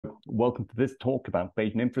Welcome to this talk about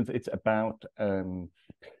Bayesian inference. It's about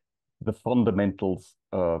the fundamentals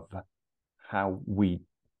of how we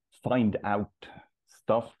find out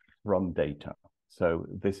stuff from data. So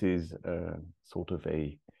this is sort of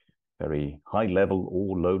a very high level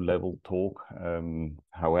or low level talk.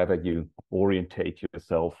 However you orientate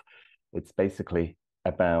yourself, it's basically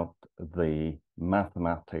about the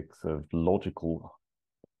mathematics of logical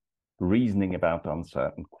reasoning about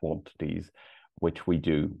uncertain quantities, which we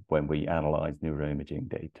do when we analyze neuroimaging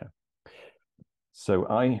data. So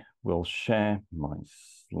I will share my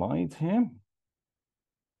slides here.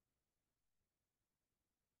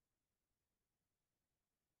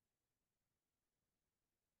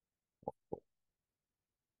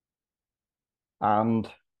 And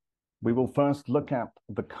we will first look at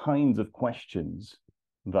the kinds of questions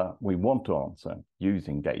that we want to answer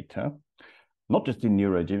using data, not just in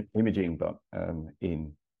neuroimaging, but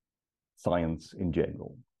in science in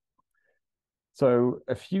general. So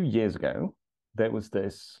a few years ago, there was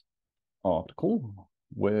this article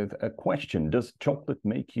with a question: does chocolate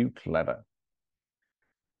make you clever?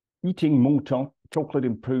 Eating more chocolate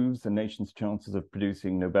improves the nation's chances of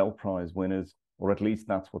producing Nobel Prize winners, or at least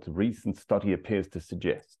that's what a recent study appears to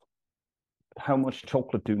suggest. How much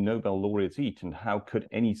chocolate do Nobel laureates eat, and how could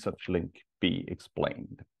any such link be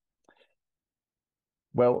explained?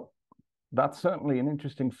 Well, that's certainly an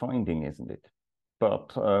interesting finding, isn't it?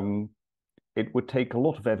 But it would take a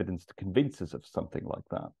lot of evidence to convince us of something like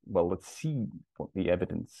that. Well, let's see what the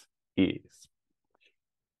evidence is.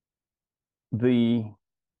 The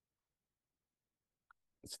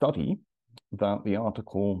study that the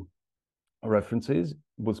article references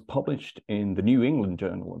was published in the New England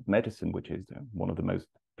Journal of Medicine, which is one of the most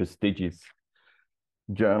prestigious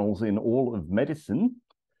journals in all of medicine.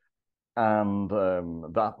 And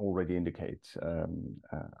that already indicates a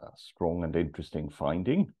strong and interesting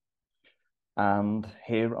finding. And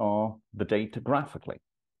here are the data graphically.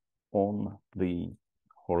 On the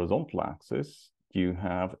horizontal axis, you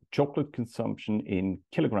have chocolate consumption in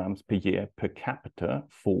kilograms per year per capita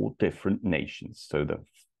for different nations. So the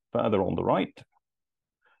further on the right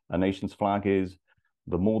a nation's flag is,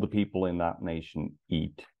 the more the people in that nation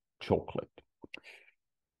eat chocolate.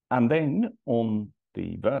 And then on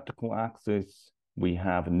the vertical axis, we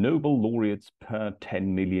have Nobel laureates per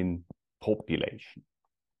 10 million population.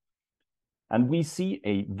 And we see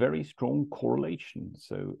a very strong correlation.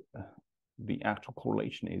 So the actual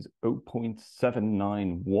correlation is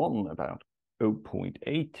 0.791, about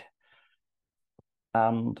 0.8.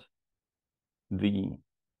 And the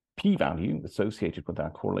p-value associated with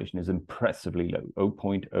that correlation is impressively low,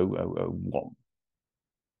 0.0001.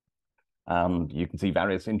 And you can see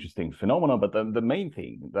various interesting phenomena, but the main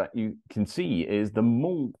thing that you can see is the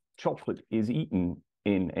more chocolate is eaten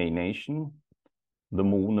in a nation, the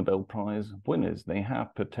more Nobel Prize winners they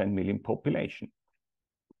have per 10 million population.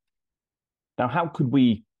 Now, how could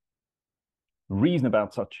we reason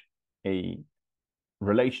about such a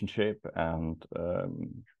relationship and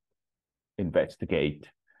investigate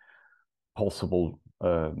possible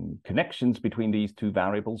connections between these two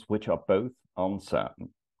variables, which are both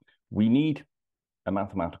uncertain? We need a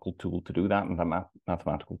mathematical tool to do that, and the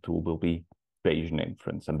mathematical tool will be Bayesian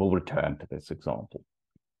inference, and we'll return to this example.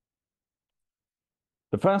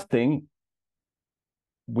 The first thing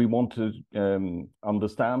we want to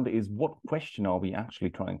understand is, what question are we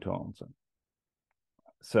actually trying to answer?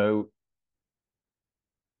 So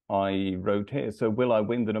I wrote here, so will I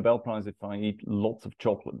win the Nobel Prize if I eat lots of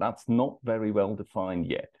chocolate? That's not very well defined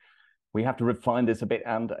yet. We have to refine this a bit,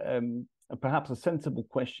 and perhaps a sensible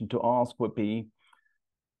question to ask would be,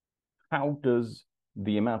 how does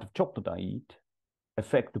the amount of chocolate I eat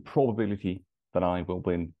affect the probability that I will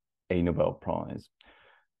win a Nobel Prize?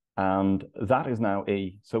 And that is now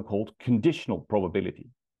a so-called conditional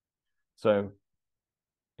probability. So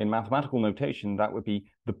in mathematical notation, that would be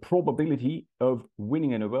the probability of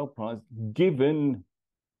winning a Nobel Prize given,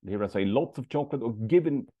 here I say, lots of chocolate, or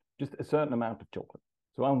given just a certain amount of chocolate.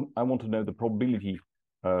 So I want to know the probability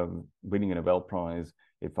of winning a Nobel Prize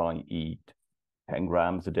if I eat 10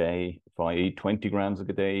 grams a day, if I eat 20 grams a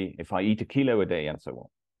day, if I eat a kilo a day, and so on.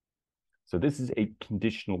 So this is a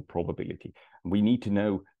conditional probability. We need to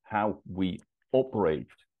know how we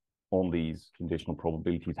operate on these conditional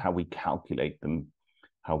probabilities, how we calculate them,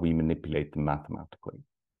 how we manipulate them mathematically.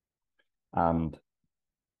 And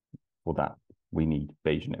for that, we need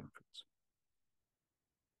Bayesian inference.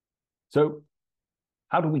 So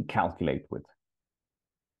how do we calculate with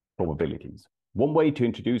probabilities? One way to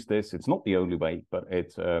introduce this, it's not the only way, but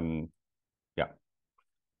it's,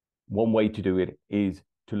 one way to do it is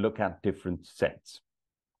to look at different sets.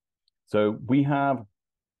 So we have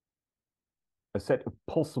a set of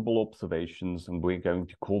possible observations, and we're going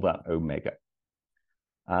to call that omega.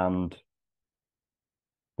 And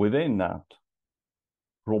within that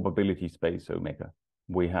probability space omega,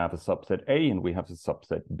 we have a subset A and we have a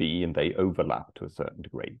subset B, and they overlap to a certain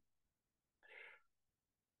degree.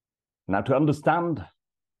 Now, to understand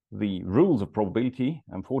the rules of probability,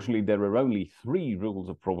 unfortunately, there are only 3 rules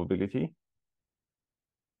of probability.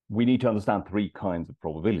 We need to understand 3 kinds of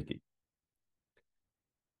probability.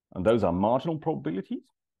 And those are marginal probabilities,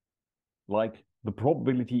 like the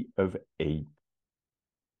probability of A.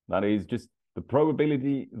 That is just the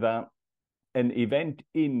probability that an event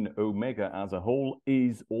in omega as a whole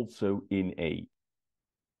is also in A.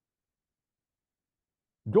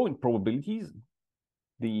 Joint probabilities,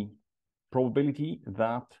 the probability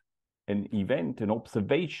that an event, an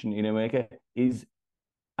observation in omega is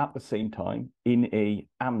at the same time in A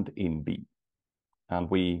and in B. And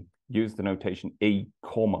we use the notation A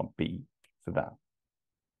comma B for that.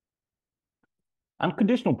 And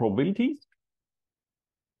conditional probabilities,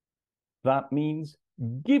 that means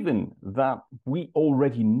given that we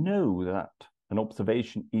already know that an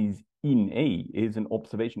observation is in A, is an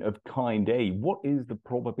observation of kind A, what is the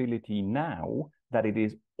probability now that it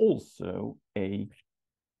is also an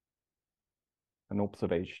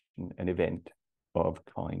observation, an event of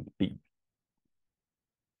kind B?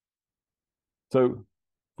 So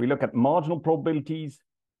if we look at marginal probabilities,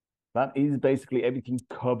 that is basically everything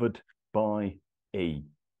covered by A.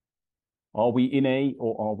 Are we in A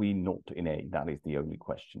or are we not in A? That is the only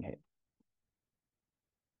question here.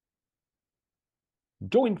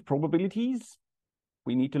 Joint probabilities,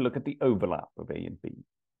 we need to look at the overlap of A and B.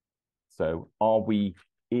 So are we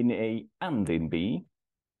in A and in B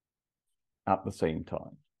at the same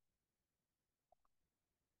time?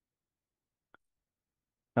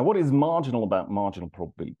 Now, what is marginal about marginal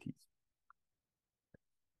probabilities?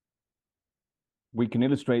 We can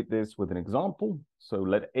illustrate this with an example. So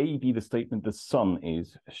let A be the statement the sun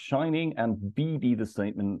is shining, and B be the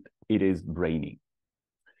statement it is raining.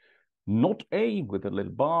 Not A with a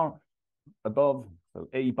little bar above, so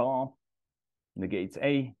A bar negates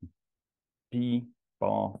A, B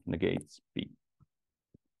bar negates B.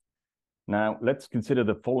 Now let's consider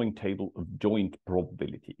the following table of joint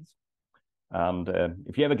probabilities. And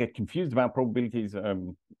if you ever get confused about probabilities,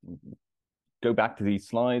 go back to these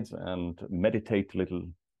slides and meditate a little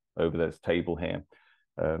over this table here.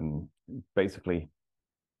 Basically,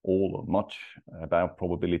 all or much about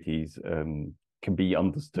probabilities can be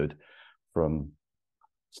understood from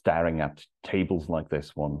staring at tables like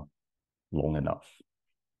this one long enough.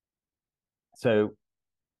 So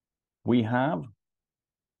we have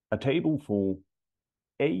a table for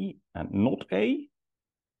A and not A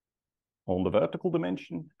on the vertical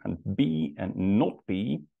dimension, and B and not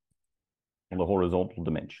B on the horizontal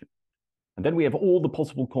dimension. And then we have all the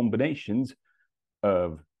possible combinations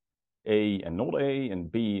of A and not A and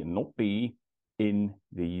B and not B in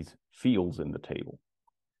these fields in the table.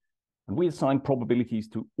 And we assign probabilities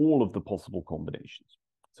to all of the possible combinations.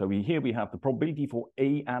 So here we have the probability for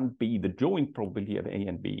A and B, the joint probability of A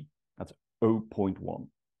and B, that's 0.1.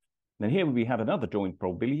 Then here we have another joint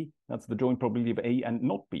probability, that's the joint probability of A and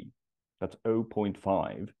not B, that's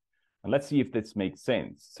 0.5. And let's see if this makes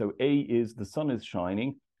sense. So A is the sun is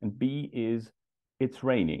shining, and B is it's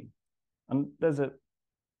raining. And there's a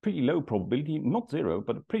pretty low probability, not 0,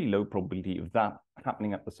 but a pretty low probability of that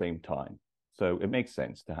happening at the same time. So it makes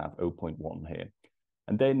sense to have 0.1 here.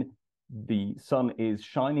 And then the sun is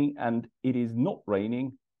shining and it is not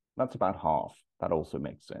raining. That's about half. That also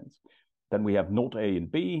makes sense. Then we have not A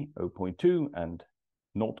and B, 0.2, and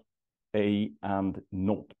not A and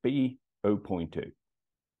not B, 0.2.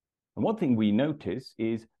 And one thing we notice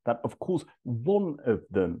is that, of course, one of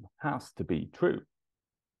them has to be true.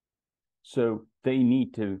 So they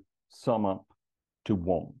need to sum up to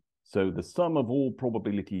 1. So the sum of all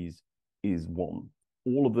probabilities is 1.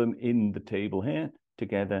 All of them in the table here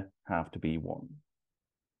together have to be 1.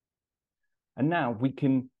 And now we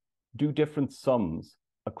can do different sums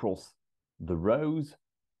across the rows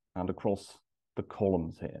and across the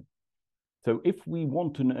columns here. So if we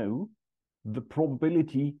want to know the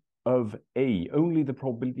probability of A, only the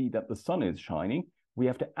probability that the sun is shining, we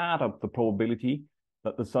have to add up the probability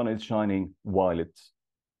that the sun is shining while it's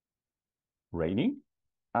raining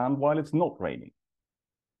and while it's not raining.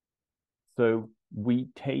 So we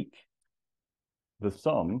take the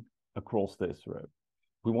sum across this row.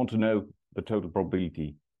 We want to know the total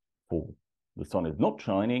probability for the sun is not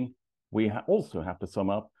shining. We also have to sum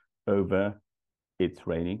up over it's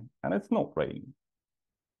raining and it's not raining.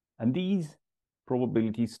 And these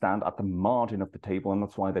probabilities stand at the margin of the table, and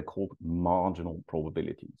that's why they're called marginal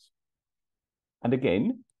probabilities. And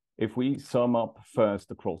again, if we sum up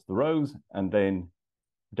first across the rows and then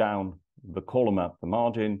down the column at the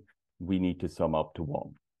margin, we need to sum up to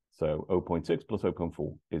 1. So 0.6 plus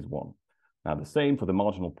 0.4 is 1. Now the same for the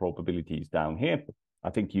marginal probabilities down here. I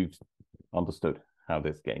think you've understood how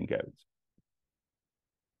this game goes.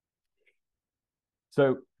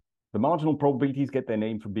 So the marginal probabilities get their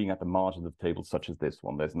name from being at the margin of tables such as this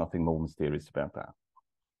one. There's nothing more mysterious about that.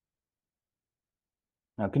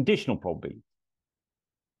 Now, conditional probability.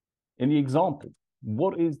 In the example,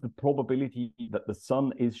 what is the probability that the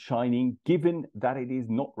sun is shining given that it is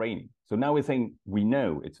not raining? So now we're saying we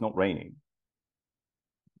know it's not raining.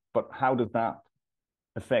 But how does that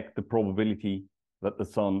affect the probability that the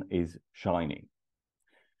sun is shining?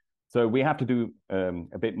 So we have to do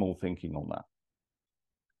a bit more thinking on that.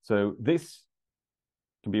 So this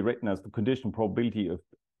can be written as the conditional probability of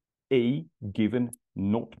A given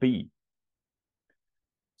not B.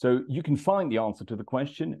 So you can find the answer to the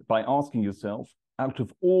question by asking yourself, out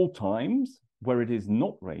of all times where it is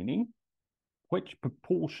not raining, which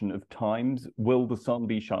proportion of times will the sun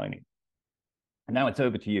be shining? And now it's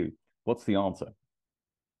over to you. What's the answer?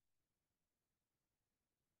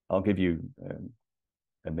 I'll give you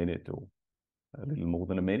a minute or a little more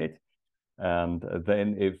than a minute. And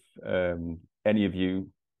then if any of you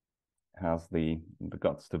has the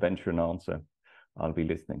guts to venture an answer, I'll be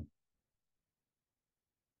listening.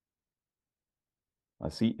 I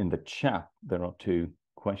see in the chat there are 2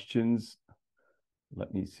 questions.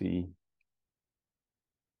 Let me see.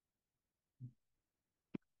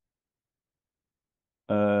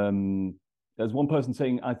 There's one person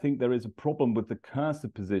saying, I think there is a problem with the cursor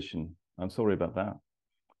position. I'm sorry about that.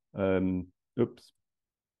 Oops,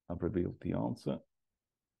 I've revealed the answer.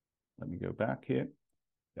 Let me go back here.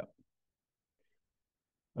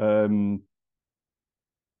 Yeah.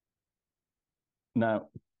 Now,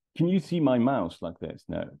 can you see my mouse like this?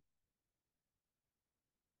 No.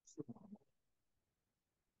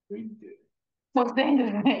 What's the end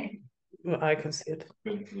of it? I can see it.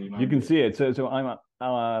 You can see it. So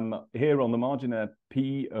I'm here on the margin at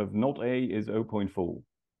P of not A is 0.4.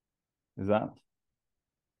 Does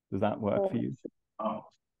that work for you? Oh.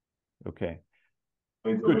 Okay.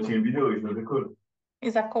 Good.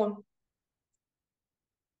 Is that cool?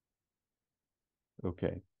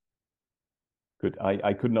 Okay. Good.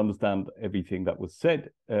 I couldn't understand everything that was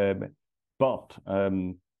said, but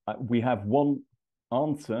we have one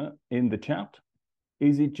answer in the chat.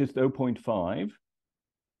 Is it just 0.5?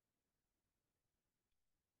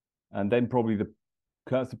 And then probably the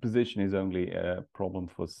cursor position is only a problem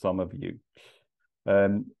for some of you.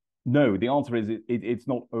 No, the answer is it's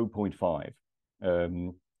not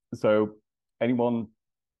 0.5. So anyone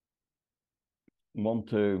want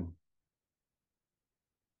to...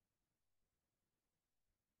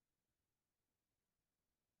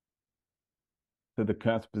 So the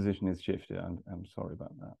cursor position is shifted. I'm sorry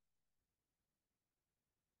about that.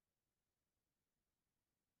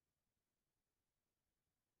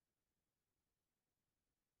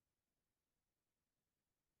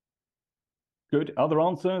 Good. Other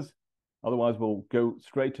answers? Otherwise, we'll go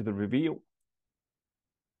straight to the reveal.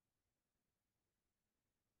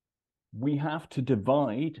 We have to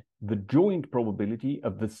divide the joint probability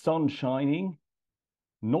of the sun shining,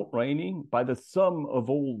 not raining, by the sum of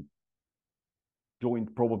all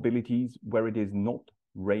joint probabilities where it is not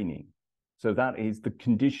raining. So that is the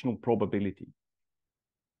conditional probability.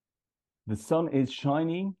 The sun is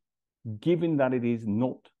shining given that it is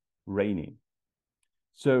not raining.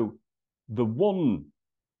 So the one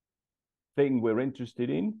thing we're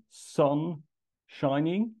interested in, sun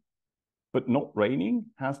shining but not raining,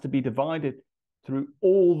 has to be divided through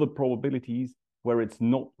all the probabilities where it's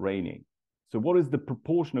not raining. So what is the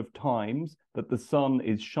proportion of times that the sun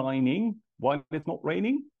is shining while it's not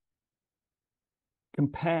raining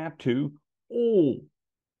compared to all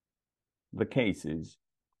the cases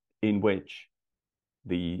in which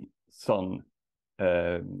the sun,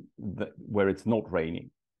 where it's not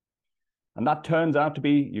raining? And that turns out to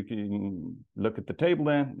be, you can look at the table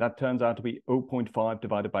there, that turns out to be 0.5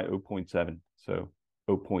 divided by 0.7, so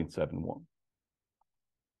 0.71.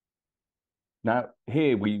 Now,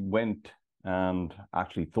 here we went and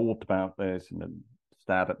actually thought about this and then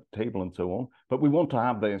stared at the table and so on, but we want to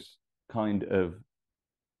have this kind of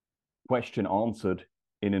question answered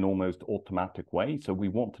in an almost automatic way. So we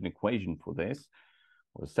want an equation for this,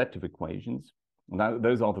 or a set of equations. Now,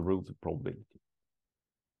 those are the rules of probability.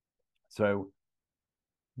 So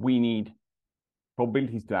we need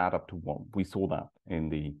probabilities to add up to 1. We saw that in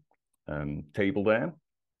the table there.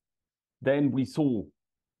 Then we saw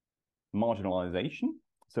marginalization.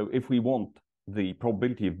 So if we want the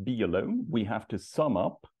probability of B alone, we have to sum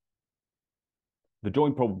up the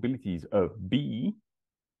joint probabilities of B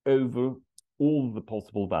over all the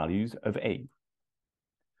possible values of A.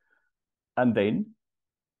 And then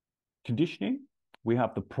conditioning, we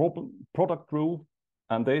have the product rule.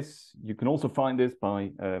 And this, you can also find this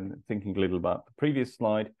by thinking a little about the previous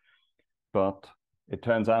slide, but it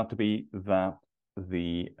turns out to be that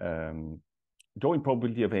the joint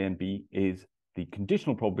probability of A and B is the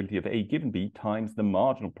conditional probability of A given B times the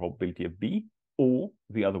marginal probability of B, or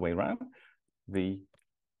the other way around. The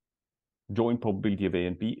joint probability of A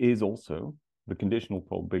and B is also the conditional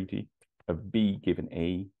probability of B given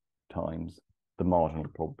A times the marginal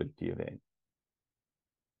probability of A.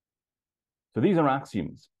 So these are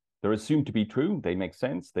axioms. They're assumed to be true. They make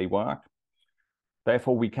sense. They work.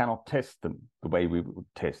 Therefore, we cannot test them the way we would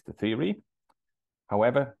test the theory.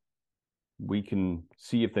 However, we can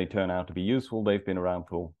see if they turn out to be useful. They've been around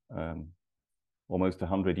for almost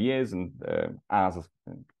 100 years and as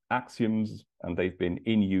axioms, and they've been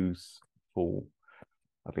in use for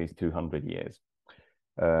at least 200 years.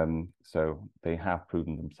 So they have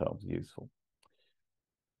proven themselves useful.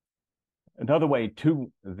 Another way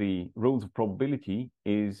to the rules of probability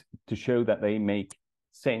is to show that they make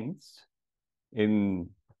sense in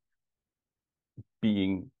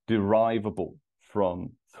being derivable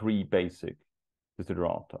from three basic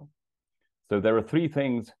desiderata. So there are three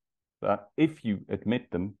things that if you admit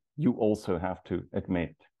them, you also have to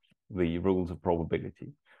admit the rules of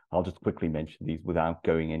probability. I'll just quickly mention these without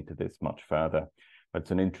going into this much further. But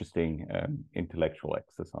it's an interesting intellectual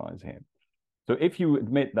exercise here. So if you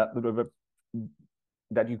admit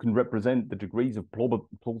that you can represent the degrees of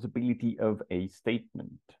plausibility of a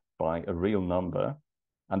statement by a real number,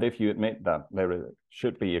 and if you admit that there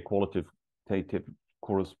should be a qualitative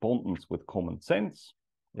correspondence with common sense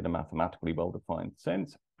in a mathematically well-defined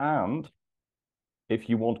sense, and if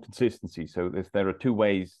you want consistency, so if there are two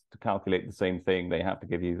ways to calculate the same thing, they have to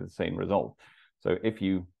give you the same result. So if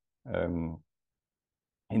you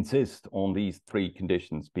insist on these three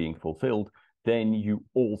conditions being fulfilled, then you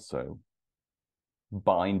also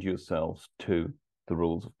bind yourselves to the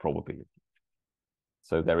rules of probability.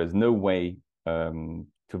 So there is no way to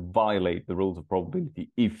violate the rules of probability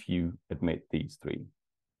if you admit these three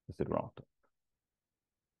desiderata.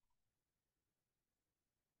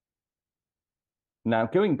 Now,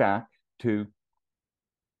 going back to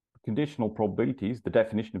conditional probabilities, the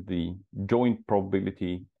definition of the joint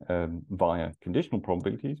probability via conditional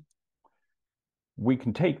probabilities, we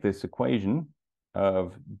can take this equation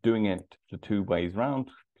of doing it the two ways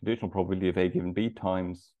round, conditional probability of A given B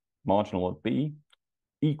times marginal of B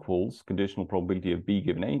equals conditional probability of B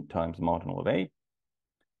given A times marginal of A,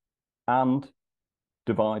 and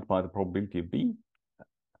divide by the probability of B.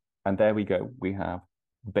 And there we go. We have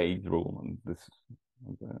Bayes' rule, and this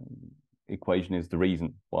equation is the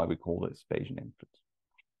reason why we call this Bayesian inference.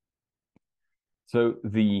 So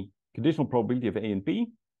the conditional probability of A and B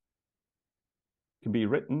can be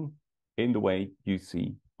written in the way you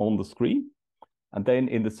see on the screen. And then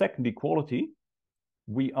in the second equality,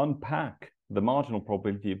 we unpack the marginal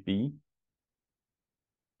probability of B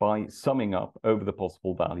by summing up over the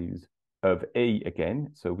possible values of A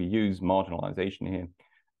again. So we use marginalization here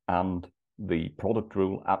and the product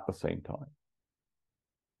rule at the same time.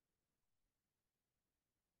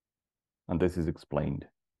 And this is explained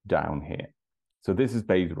down here. So this is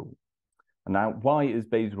Bayes' rule. And now, why is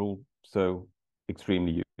Bayes' rule so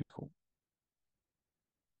extremely useful?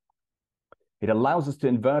 It allows us to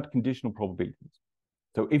invert conditional probabilities.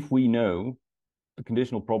 So if we know the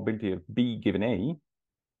conditional probability of B given A,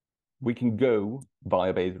 we can go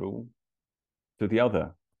via Bayes' rule to the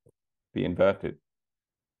inverted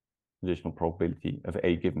conditional probability of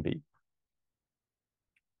A given B.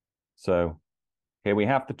 So here we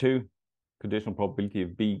have the two, conditional probability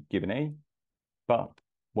of B given A, but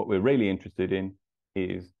what we're really interested in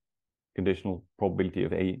is conditional probability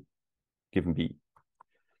of A given B.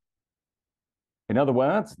 In other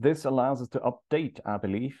words, this allows us to update our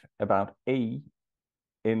belief about A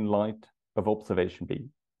in light of observation B.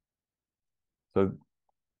 So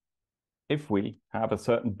if we have a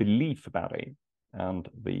certain belief about A, and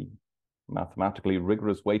the mathematically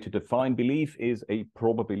rigorous way to define belief is a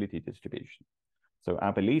probability distribution. So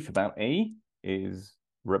our belief about A is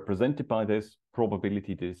represented by this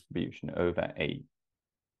probability distribution over A.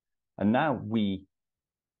 And now we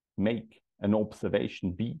make an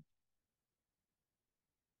observation B.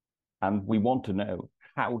 And we want to know,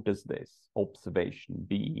 how does this observation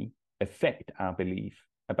B affect our belief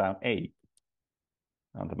about A?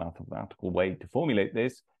 And the mathematical way to formulate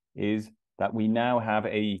this is that we now have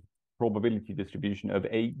a probability distribution of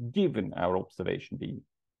A given our observation B.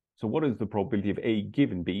 So what is the probability of A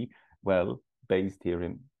given B? Well, Bayes'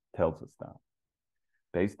 theorem tells us that.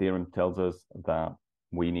 Bayes' theorem tells us that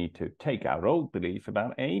we need to take our old belief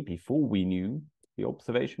about A before we knew the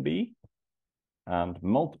observation B and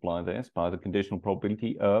multiply this by the conditional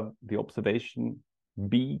probability of the observation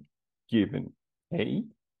B given A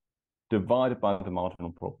divided by the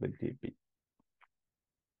marginal probability of B.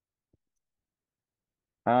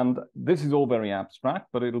 And this is all very abstract,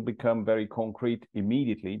 but it'll become very concrete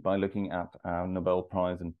immediately by looking at our Nobel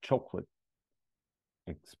Prize in chocolate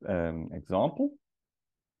example.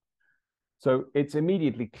 So it's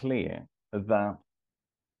immediately clear that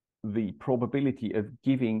the probability of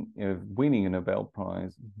winning a Nobel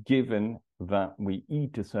Prize, given that we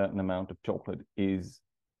eat a certain amount of chocolate, is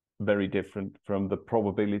very different from the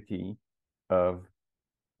probability of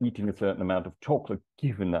eating a certain amount of chocolate,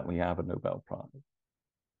 given that we have a Nobel Prize.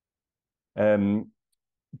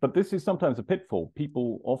 But this is sometimes a pitfall.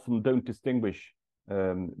 People often don't distinguish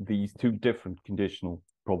these two different conditional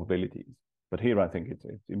probabilities. But here I think it's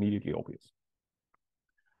immediately obvious.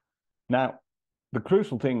 Now, the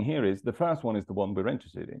crucial thing here is the first one is the one we're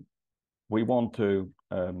interested in. We want to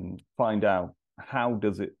find out how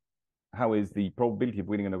is the probability of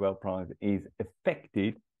winning a Nobel Prize is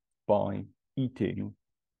affected by eating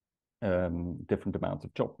different amounts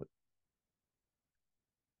of chocolate.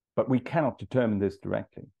 But we cannot determine this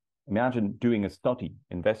directly. Imagine doing a study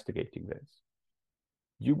investigating this.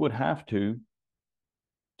 You would have to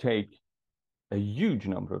take a huge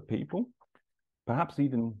number of people, perhaps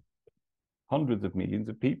even hundreds of millions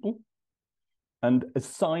of people, and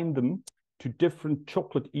assign them to different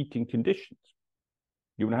chocolate eating conditions.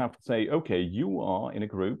 You would have to say, okay, you are in a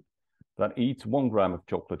group that eats 1 gram of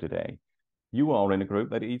chocolate a day. You are in a group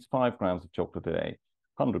that eats 5 grams of chocolate a day,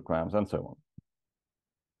 100 grams, and so on.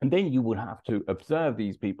 And then you would have to observe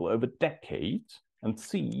these people over decades and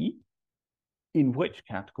see in which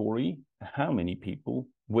category, how many people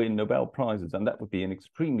win Nobel Prizes. And that would be an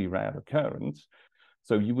extremely rare occurrence.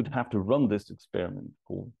 So you would have to run this experiment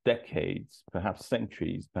for decades, perhaps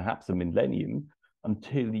centuries, perhaps a millennium,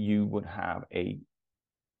 until you would have a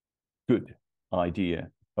good idea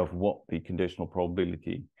of what the conditional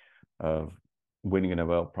probability of winning a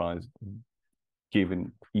Nobel Prize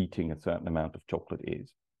given eating a certain amount of chocolate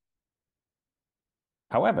is.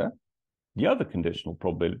 However, the other conditional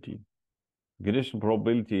probability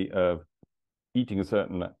of eating a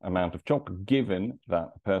certain amount of chocolate given that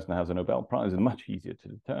a person has a Nobel Prize is much easier to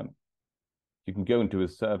determine. You can go into a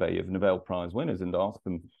survey of Nobel Prize winners and ask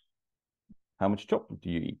them, how much chocolate do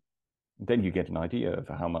you eat? Then you get an idea of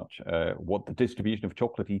how much, what the distribution of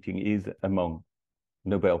chocolate eating is among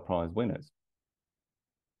Nobel Prize winners.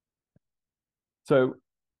 So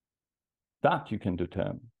that you can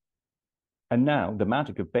determine. And now the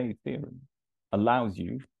magic of Bayes' theorem allows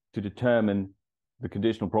you to determine the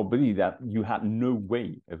conditional probability that you had no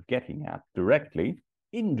way of getting at directly,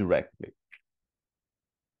 indirectly.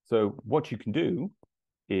 So what you can do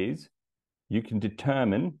is you can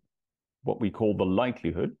determine what we call the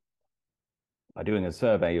likelihood by doing a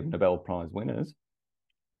survey of Nobel Prize winners.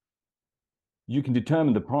 You can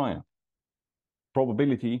determine the prior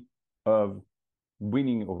probability of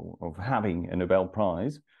winning or of having a Nobel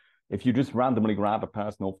Prize. If you just randomly grab a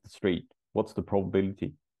person off the street, what's the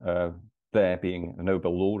probability of there being a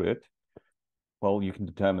Nobel laureate? Well, you can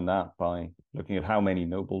determine that by looking at how many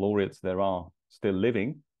Nobel laureates there are still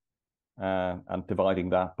living and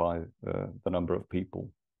dividing that by the number of people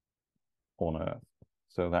on Earth.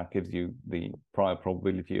 So that gives you the prior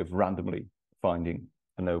probability of randomly finding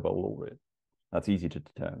a Nobel laureate. That's easy to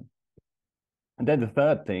determine. And then the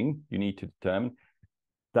third thing you need to determine,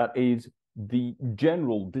 that is the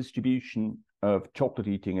general distribution of chocolate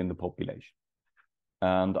eating in the population.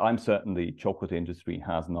 And I'm certain the chocolate industry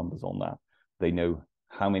has numbers on that. They know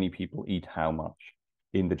how many people eat how much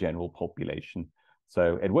in the general population.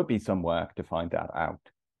 So it would be some work to find that out,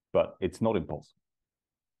 but it's not impossible.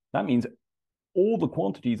 That means all the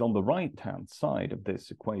quantities on the right-hand side of this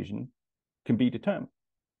equation can be determined.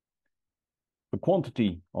 The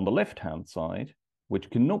quantity on the left-hand side, which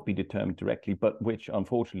cannot be determined directly, but which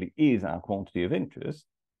unfortunately is our quantity of interest,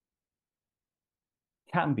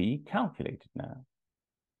 can be calculated now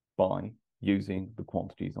by using the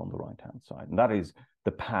quantities on the right-hand side. And that is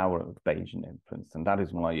the power of Bayesian inference. And that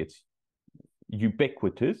is why it's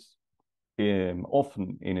ubiquitous,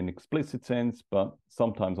 often in an explicit sense, but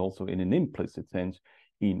sometimes also in an implicit sense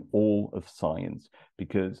in all of science,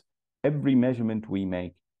 because every measurement we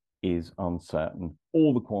make is uncertain.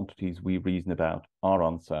 All the quantities we reason about are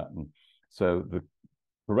uncertain. So the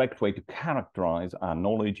correct way to characterize our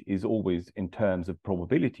knowledge is always in terms of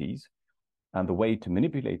probabilities, and the way to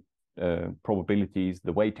manipulate probabilities,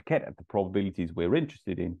 the way to get at the probabilities we're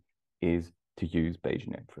interested in, is to use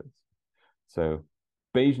Bayesian inference. So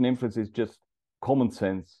Bayesian inference is just common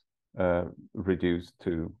sense reduced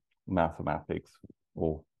to mathematics,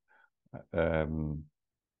 or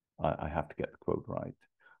I have to get the quote right.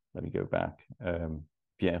 Let me go back.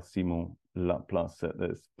 Pierre-Simon Laplace said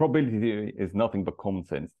this: probability theory is nothing but common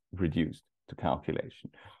sense reduced to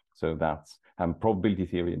calculation. So that's, and probability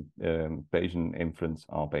theory and Bayesian inference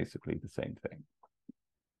are basically the same thing.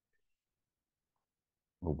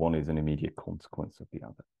 Well, one is an immediate consequence of the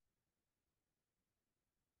other.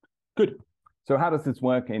 Good. So how does this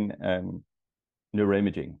work in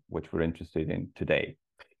neuroimaging, which we're interested in today?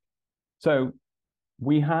 So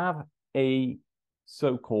we have a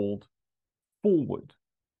so-called forward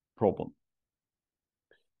problem.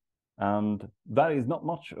 And that is not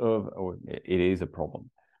much of, or it is a problem,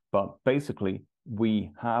 but basically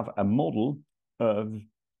we have a model of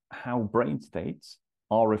how brain states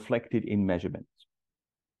are reflected in measurements.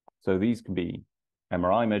 So these can be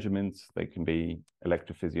MRI measurements, they can be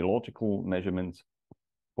electrophysiological measurements,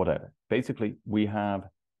 whatever. Basically, we have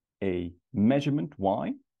a measurement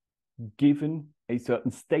Y given a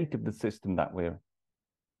certain state of the system that we're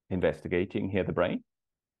investigating here, the brain.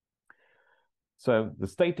 So the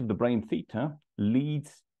state of the brain theta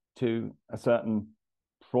leads to a certain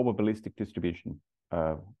probabilistic distribution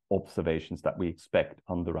of observations that we expect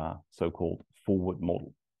under our so-called forward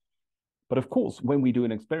model. But of course, when we do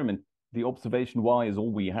an experiment, the observation Y is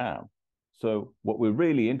all we have. So what we're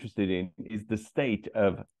really interested in is the state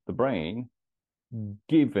of the brain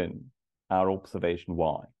given our observation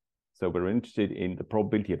Y. So we're interested in the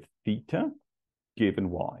probability of theta given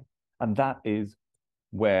Y. And that is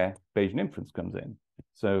where Bayesian inference comes in.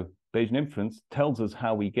 So Bayesian inference tells us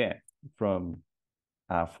how we get from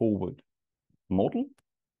our forward model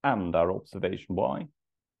and our observation Y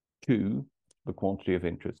to the quantity of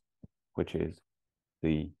interest, which is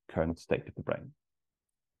the current state of the brain.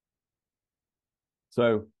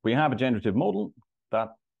 So we have a generative model that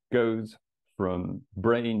goes from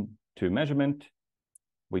brain to measurement.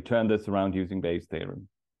 We turn this around using Bayes' theorem,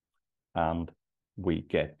 and we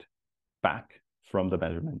get back from the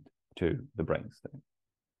measurement to the brain state.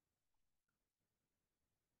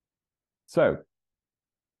 So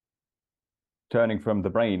turning from the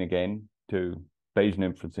brain again to Bayesian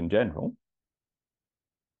inference in general,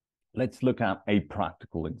 let's look at a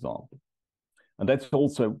practical example. And let's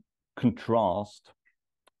also contrast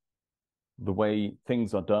the way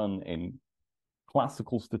things are done in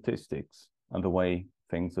classical statistics and the way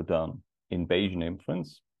things are done in Bayesian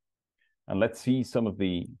inference. And let's see some of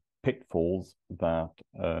the pitfalls that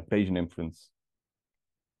Bayesian inference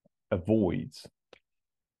avoids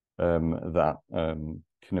that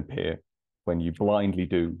can appear when you blindly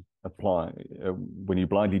do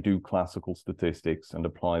classical statistics and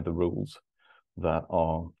apply the rules that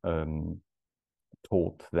are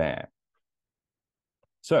taught there.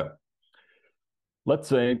 So let's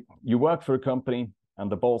say you work for a company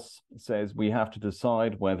and the boss says we have to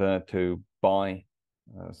decide whether to buy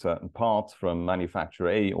certain parts from manufacturer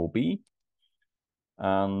A or B.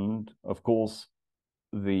 And of course,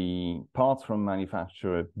 the parts from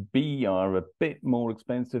manufacturer B are a bit more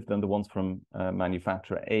expensive than the ones from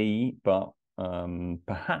manufacturer A, but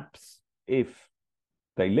perhaps if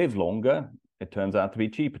they live longer, it turns out to be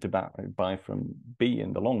cheaper to buy from B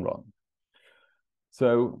in the long run.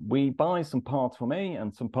 So we buy some parts from A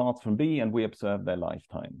and some parts from B, and we observe their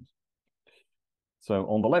lifetimes. So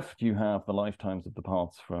on the left, you have the lifetimes of the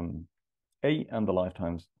parts from A and the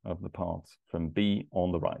lifetimes of the parts from B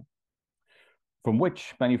on the right. From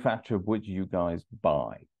which manufacturer would you guys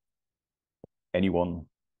buy? Anyone?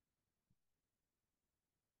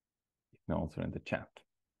 You can answer in the chat.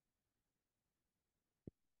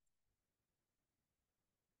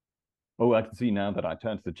 Oh, I can see now that I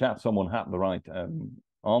turned to the chat, someone had the right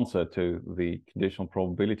answer to the conditional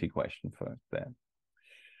probability question first there.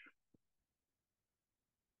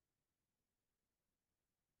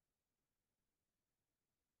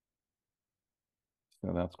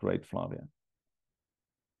 So that's great, Flavia.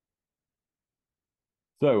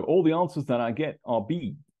 So all the answers that I get are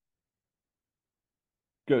B.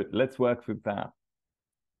 Good, let's work with that.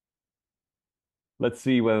 Let's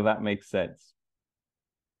see whether that makes sense.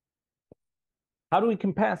 How do we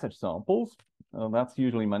compare such samples? That's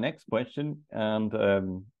usually my next question. And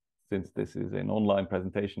since this is an online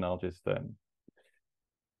presentation, I'll just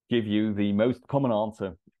give you the most common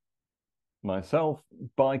answer myself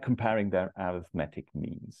by comparing their arithmetic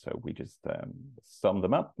means. So we just sum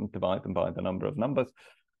them up and divide them by the number of numbers.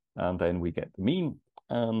 and then we get the mean,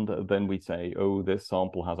 and then we say, oh, this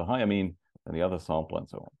sample has a higher mean than the other sample, and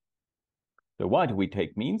so on. So why do we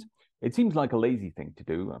take means? It seems like a lazy thing to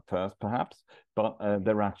do at first, perhaps, but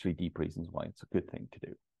there are actually deep reasons why it's a good thing to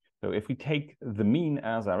do. So if we take the mean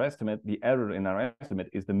as our estimate, the error in our estimate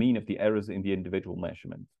is the mean of the errors in the individual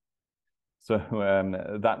measurements. So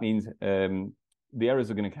that means the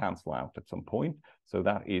errors are going to cancel out at some point. So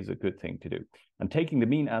that is a good thing to do. And taking the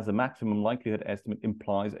mean as a maximum likelihood estimate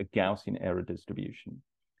implies a Gaussian error distribution.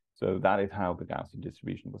 So that is how the Gaussian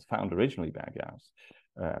distribution was found originally by Gauss,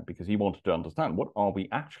 because he wanted to understand what are we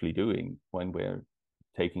actually doing when we're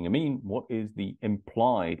taking a mean, what is the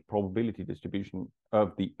implied probability distribution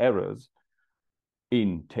of the errors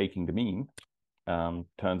in taking the mean.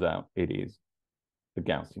 Turns out it is the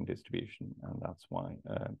Gaussian distribution, and that's why,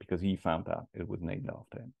 because he found that it was named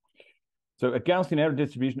after him. So a Gaussian error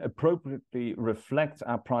distribution appropriately reflects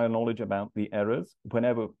our prior knowledge about the errors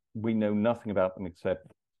whenever we know nothing about them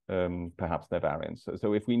except perhaps their variance.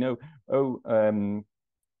 So if we know,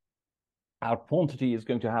 our quantity is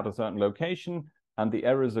going to have a certain location and the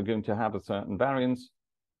errors are going to have a certain variance,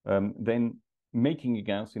 then making a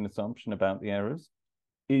Gaussian assumption about the errors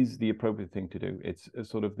is the appropriate thing to do. It's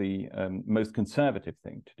sort of the most conservative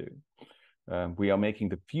thing to do. We are making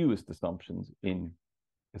the fewest assumptions in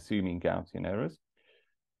assuming Gaussian errors.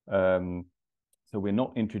 So we're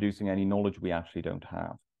not introducing any knowledge we actually don't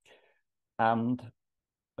have. And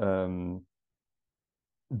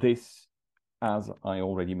this, as I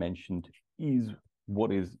already mentioned, is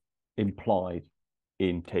what is implied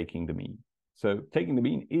in taking the mean. So taking the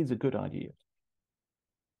mean is a good idea,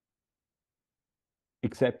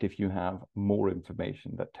 except if you have more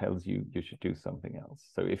information that tells you you should do something else.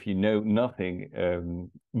 So if you know nothing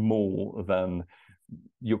more than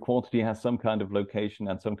your quantity has some kind of location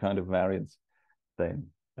and some kind of variance, then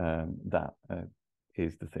that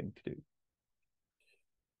is the thing to do.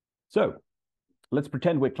 So let's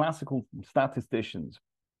pretend we're classical statisticians.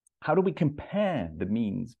 How do we compare the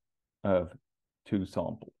means of two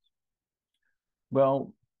samples?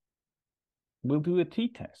 Well, we'll do a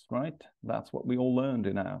t-test, right? That's what we all learned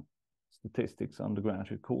in our statistics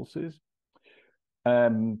undergraduate courses.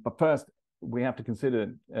 But first, we have to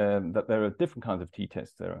consider that there are different kinds of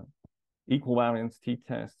t-tests. There are equal variance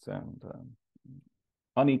t-tests and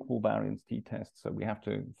unequal variance t-tests. So we have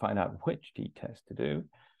to find out which t-test to do.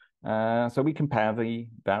 So we compare the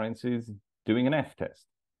variances doing an f-test.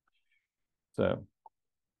 So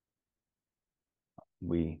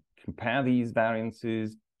we compare these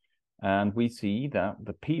variances and we see that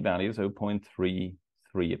the p-value is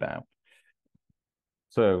 0.33 about.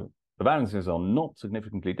 So the variances are not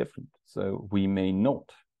significantly different. So we may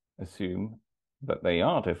not assume that they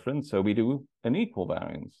are different. So we do an equal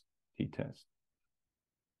variance t-test.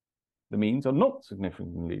 The means are not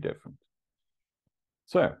significantly different.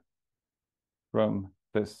 So from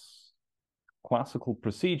this classical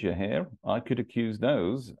procedure here, I could accuse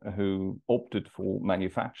those who opted for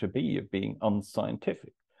manufacture B of being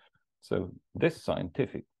unscientific. So this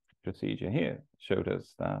scientific procedure here showed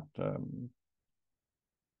us that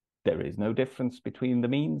there is no difference between the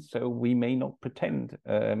means, so we may not pretend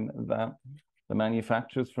that the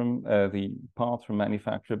manufacturers from the parts from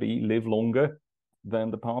manufacturer B live longer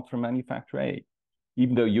than the parts from manufacturer A,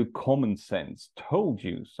 even though your common sense told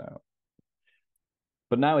you so.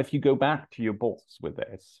 But now if you go back to your boss with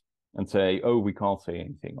this and say, oh, we can't say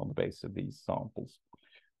anything on the basis of these samples,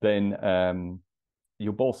 then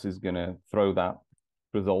your boss is going to throw that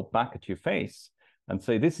result back at your face and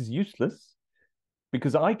say, this is useless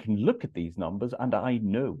because I can look at these numbers and I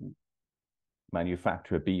know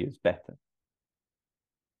manufacturer B is better.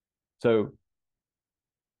 So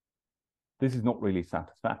this is not really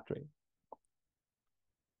satisfactory.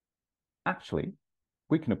 Actually,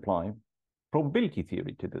 we can apply probability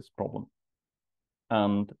theory to this problem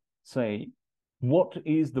and say, what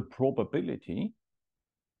is the probability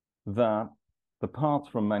that the parts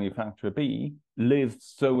from manufacturer B live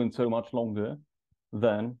so and so much longer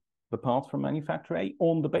than the parts from manufacturer A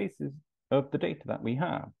on the basis of the data that we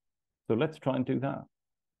have? So let's try and do that.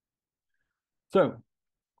 So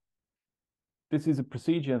this is a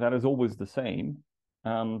procedure that is always the same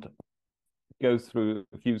and goes through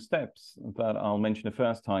a few steps that I'll mention a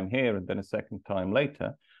first time here and then a second time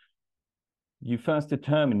later. You first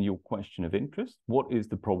determine your question of interest. What is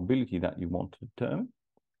the probability that you want to determine?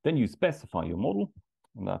 Then you specify your model,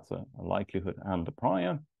 and that's a likelihood and a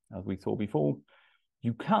prior, as we saw before.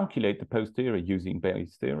 You calculate the posterior using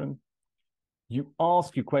Bayes' theorem. You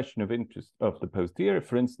ask your question of interest of the posterior.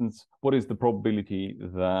 For instance, what is the probability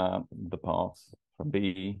that the parts from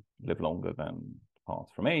B live longer than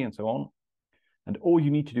parts from A, and so on. And all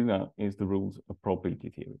you need to do now is the rules of probability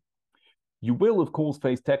theory. You will, of course,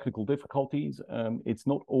 face technical difficulties. It's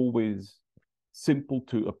not always simple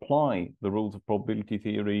to apply the rules of probability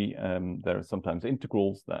theory. There are sometimes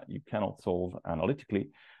integrals that you cannot solve analytically,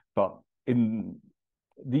 but in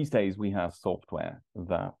these days we have software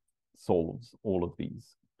that solves all of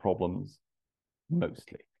these problems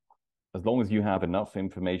mostly. As long as you have enough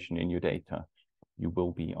information in your data, you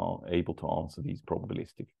will be able to answer these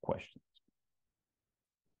probabilistic questions.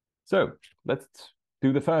 So let's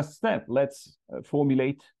do the first step. Let's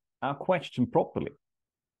formulate our question properly.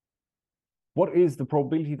 What is the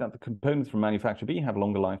probability that the components from manufacturer B have a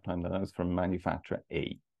longer lifetime than those from manufacturer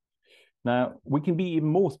A? Now, we can be even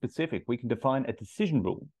more specific. We can define a decision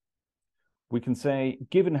rule. We can say,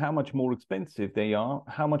 given how much more expensive they are,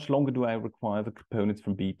 how much longer do I require the components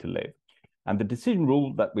from B to live? And the decision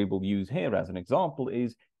rule that we will use here as an example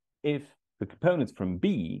is if the components from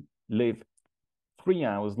B live 3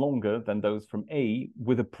 hours longer than those from A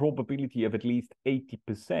with a probability of at least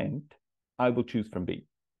 80%, I will choose from B.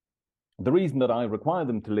 The reason that I require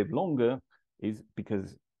them to live longer is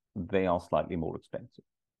because they are slightly more expensive.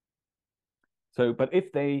 So, but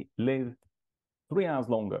if they live 3 hours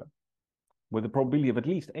longer with a probability of at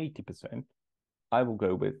least 80%, I will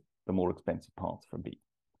go with the more expensive parts from B.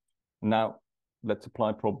 Now, let's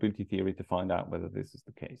apply probability theory to find out whether this is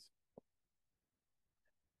the case.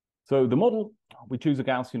 So the model, we choose a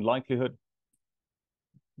Gaussian likelihood.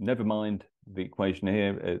 Never mind the equation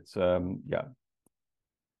here. It's, you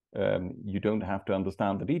don't have to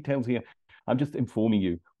understand the details here. I'm just informing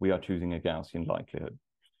you we are choosing a Gaussian likelihood.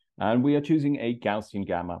 And we are choosing a Gaussian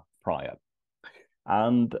gamma prior.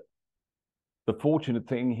 And the fortunate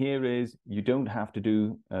thing here is you don't have to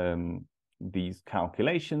do these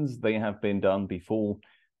calculations. They have been done before.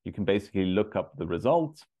 You can basically look up the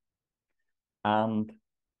results and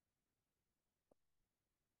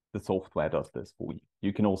the software does this for you.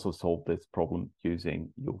 You can also solve this problem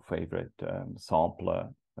using your favorite sampler,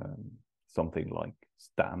 something like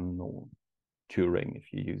Stan or Turing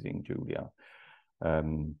if you're using Julia,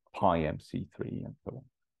 PyMC3 and so on.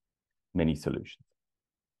 Many solutions.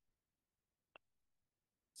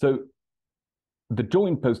 So the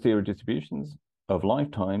joint posterior distributions of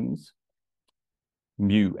lifetimes,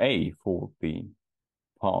 mu A for the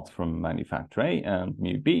parts from manufacturer A and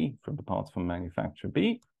mu B from the parts from manufacturer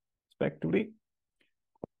B, respectively,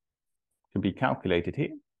 can be calculated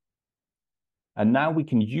here. And now we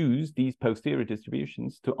can use these posterior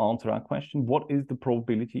distributions to answer our question, what is the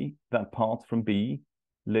probability that parts from B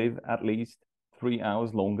live at least 3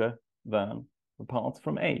 hours longer than the parts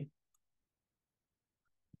from A?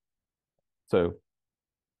 So,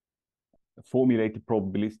 formulated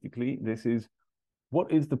probabilistically, this is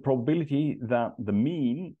what is the probability that the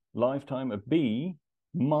mean lifetime of B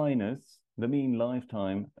minus the mean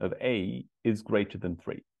lifetime of A is greater than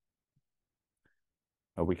 3.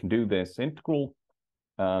 We can do this integral.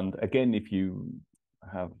 And again, if you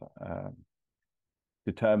have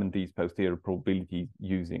determined these posterior probabilities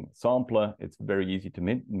using a sampler, it's very easy to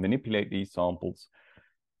manipulate these samples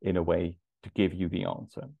in a way to give you the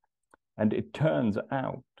answer. And it turns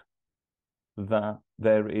out that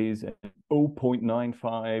there is a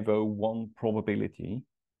 0.9501 probability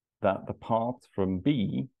that the parts from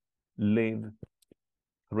B live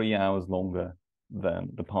 3 hours longer than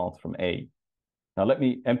the parts from A. Now, let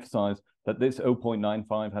me emphasize that this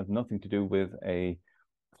 0.95 has nothing to do with a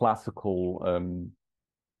classical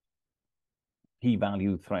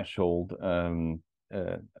p-value threshold of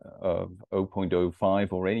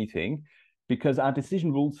 0.05 or anything, because our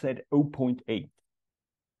decision rule said 0.8.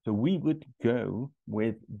 So we would go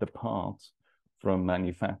with the parts from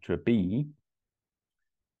manufacturer B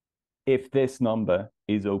if this number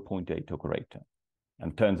is 0.8 or greater,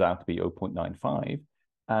 and turns out to be 0.95.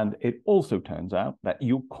 And it also turns out that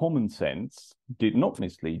your common sense did not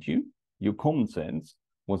mislead you. Your common sense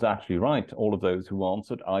was actually right. All of those who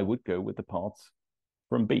answered, I would go with the parts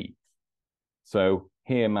from B. So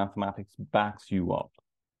here mathematics backs you up.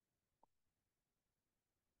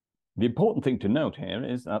 The important thing to note here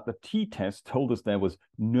is that the t-test told us there was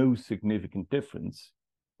no significant difference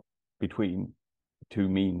between the two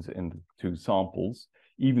means in the two samples,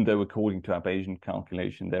 even though according to our Bayesian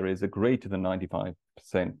calculation, there is a greater than 95%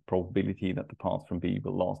 probability that the parts from B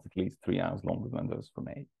will last at least 3 hours longer than those from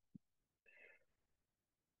A.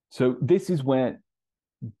 So this is where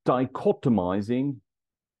dichotomizing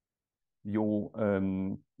your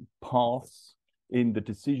paths in the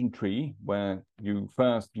decision tree, where you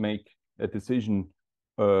first make a decision,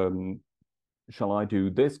 shall I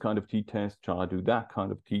do this kind of t-test, shall I do that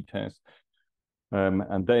kind of t-test?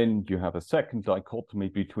 And then you have a second dichotomy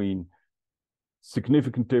between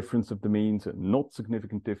significant difference of the means and not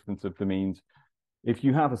significant difference of the means. If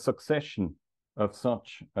you have a succession of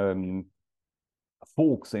such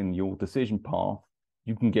forks in your decision path,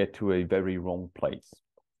 you can get to a very wrong place.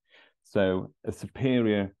 So a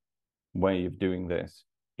superior way of doing this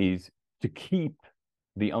is to keep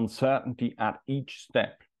the uncertainty at each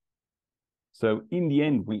step. So in the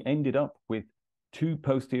end, we ended up with 2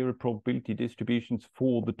 posterior probability distributions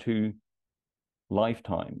for the 2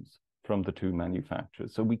 lifetimes from the 2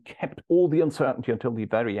 manufacturers. So we kept all the uncertainty until the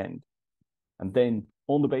very end. And then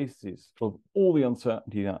on the basis of all the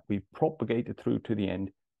uncertainty that we propagated through to the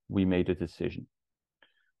end, we made a decision.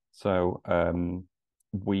 So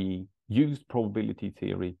we used probability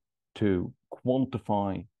theory to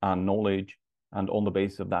quantify our knowledge, and on the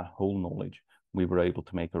basis of that whole knowledge, we were able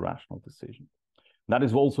to make a rational decision. That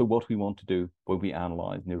is also what we want to do when we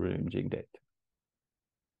analyze neuroimaging data.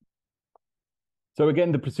 So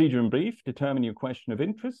again, the procedure in brief: determine your question of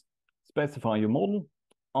interest, specify your model,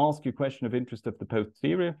 ask your question of interest of the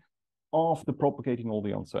posterior after propagating all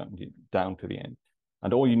the uncertainty down to the end.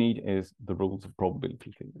 And all you need is the rules of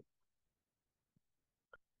probability theory.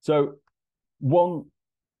 So one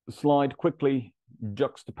slide quickly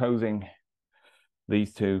juxtaposing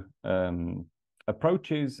these 2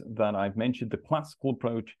 approaches that I've mentioned. The classical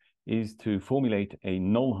approach is to formulate a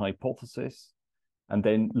null hypothesis and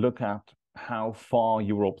then look at how far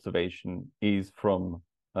your observation is from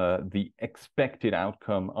the expected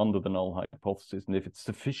outcome under the null hypothesis. And if it's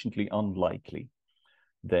sufficiently unlikely,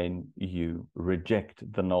 then you reject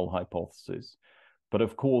the null hypothesis. But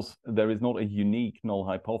of course, there is not a unique null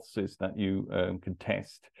hypothesis that you can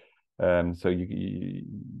test. So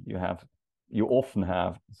you often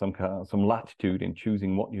have some latitude in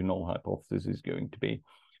choosing what your null hypothesis is going to be,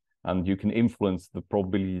 and you can influence the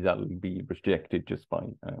probability that will be rejected just by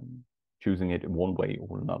choosing it in one way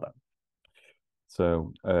or another.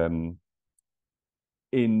 So in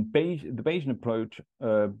the Bayesian approach,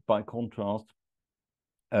 by contrast,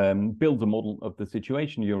 builds a model of the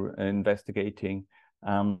situation you're investigating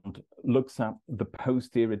and looks at the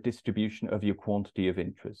posterior distribution of your quantity of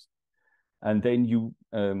interest. And then you,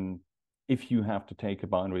 if you have to take a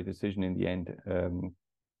binary decision in the end,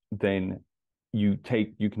 then you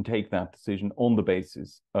can take that decision on the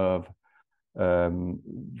basis of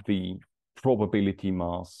the probability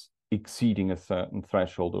mass exceeding a certain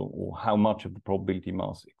threshold, or how much of the probability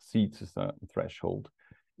mass exceeds a certain threshold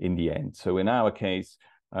in the end. So in our case,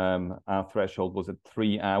 our threshold was at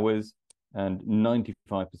 3 hours, and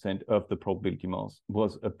 95% of the probability mass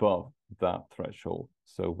was above that threshold.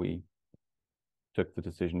 So we took the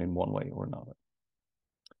decision in one way or another.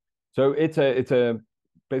 So it's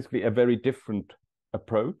basically a very different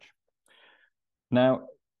approach. Now,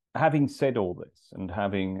 having said all this and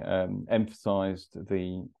having emphasized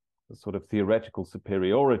the sort of theoretical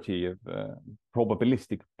superiority of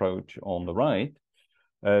probabilistic approach on the right,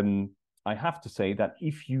 I have to say that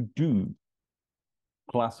if you do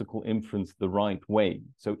classical inference the right way,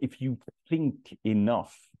 so if you think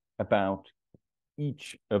enough about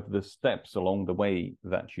each of the steps along the way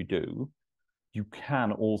that you do, you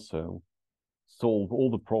can also solve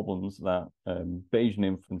all the problems that Bayesian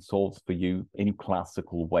inference solves for you in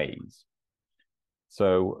classical ways.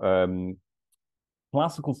 So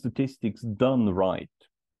classical statistics done right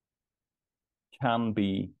can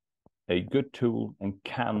be a good tool and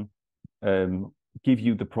can give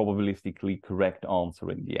you the probabilistically correct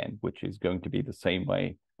answer in the end, which is going to be the same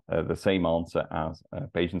way, the same answer as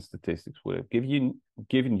Bayesian statistics would have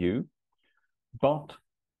given you. But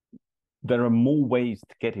there are more ways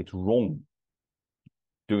to get it wrong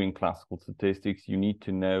doing classical statistics. You need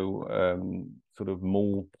to know sort of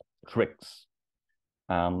more tricks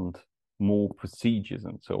and more procedures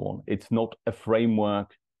and so on. It's not a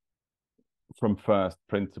framework from first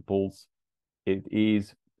principles. It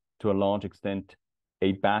is, to a large extent,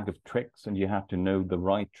 a bag of tricks, and you have to know the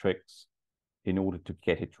right tricks in order to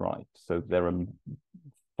get it right. So there are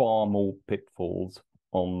far more pitfalls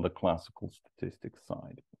on the classical statistics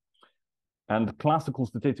side. And classical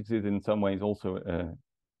statistics is in some ways also a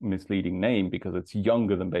misleading name because it's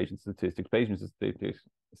younger than Bayesian statistics. Bayesian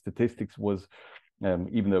statistics was,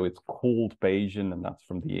 even though it's called Bayesian, and that's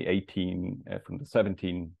from the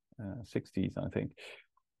 1760s, I think,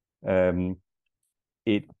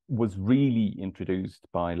 it was really introduced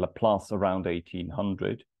by Laplace around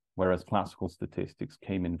 1800, whereas classical statistics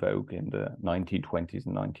came in vogue in the 1920s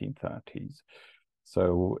and 1930s.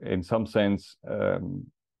 So in some sense,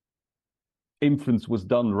 inference was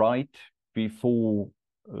done right before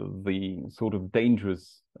the sort of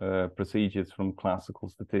dangerous procedures from classical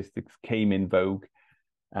statistics came in vogue.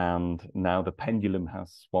 and now the pendulum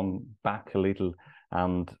has swung back a little,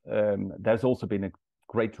 and there's also been a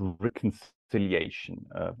great reconciliation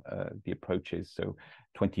of the approaches. So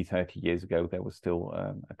 20, 30 years ago, there was still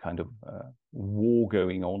a kind of war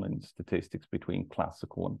going on in statistics between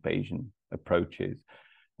classical and Bayesian approaches.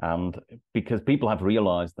 And because people have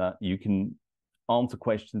realized that you can answer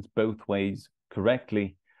questions both ways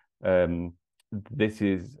correctly, this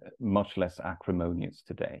is much less acrimonious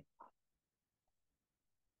today.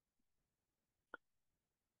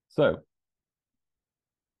 So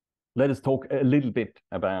let us talk a little bit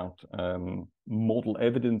about model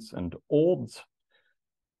evidence and odds.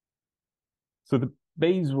 So the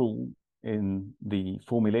Bayes rule in the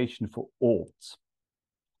formulation for odds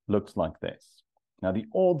looks like this. Now, the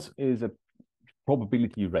odds is a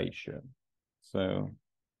probability ratio. So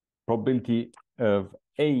probability of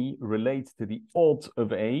A relates to the odds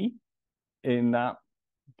of A, in that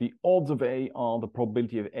the odds of A are the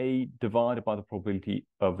probability of A divided by the probability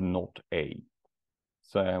of not A.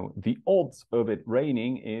 So the odds of it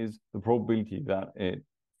raining is the probability that it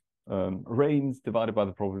rains divided by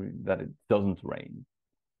the probability that it doesn't rain.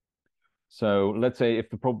 So let's say if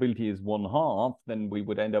the probability is 1/2, then we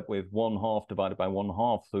would end up with 1/2 divided by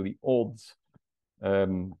 1/2. So the odds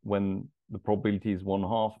when the probability is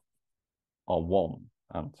 1/2 are 1,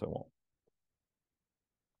 and so on.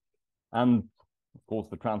 And of course,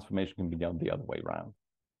 the transformation can be done the other way around,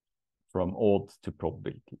 from odds to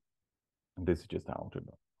probability. And this is just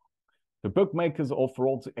algebra. The bookmakers offer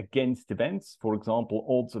odds against events. For example,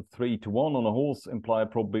 odds of 3-1 on a horse imply a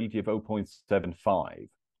probability of 0.75.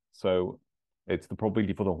 So it's the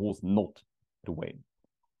probability for the horse not to win.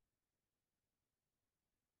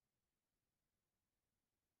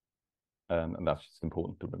 And that's just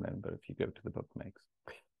important to remember if you go to the bookmakers.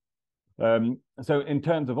 So in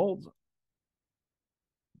terms of odds,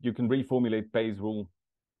 you can reformulate Bayes' rule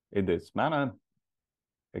in this manner.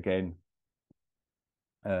 Again,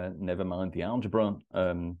 never mind the algebra.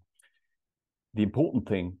 The important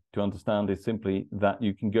thing to understand is simply that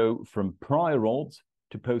you can go from prior odds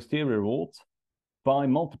to posterior odds by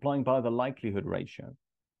multiplying by the likelihood ratio.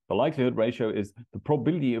 The likelihood ratio is the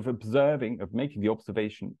probability of making the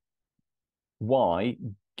observation Y,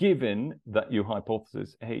 given that your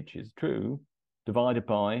hypothesis H is true, divided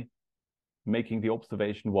by making the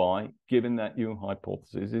observation Y, given that your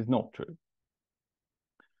hypothesis is not true.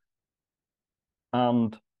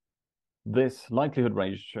 And this likelihood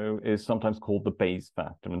ratio is sometimes called the Bayes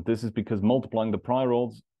factor. And this is because multiplying the prior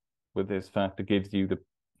odds with this factor gives you the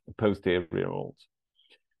posterior odds.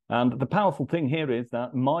 And the powerful thing here is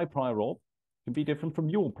that my prior odds can be different from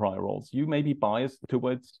your prior odds. You may be biased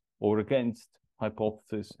towards or against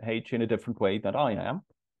hypothesis H in a different way that I am.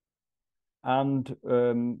 And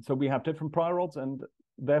so we have different prior odds, and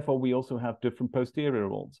therefore we also have different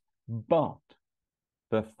posterior odds. But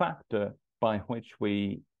the factor by which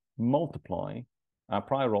we multiply our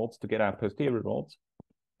prior odds to get our posterior odds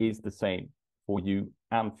is the same for you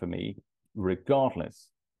and for me,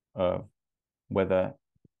 regardless of whether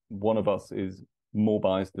one of us is more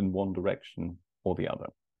biased in one direction or the other.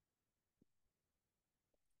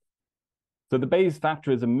 So the Bayes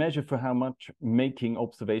factor is a measure for how much making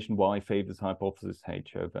observation Y favors hypothesis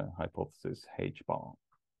H over hypothesis H bar.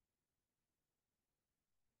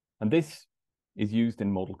 And this is used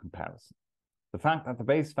in model comparison. The fact that the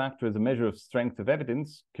Bayes factor is a measure of strength of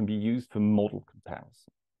evidence can be used for model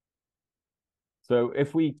comparison. So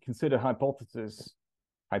if we consider hypotheses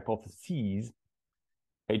H0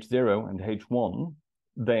 and H1,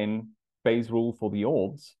 then Bayes' rule for the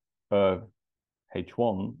odds of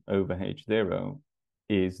H1 over H0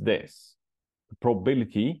 is this. The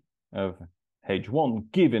probability of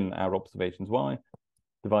H1 given our observations Y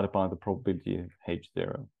divided by the probability of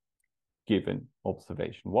H0 given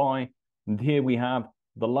observation Y. And here we have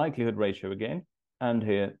the likelihood ratio again, and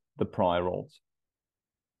here the prior odds.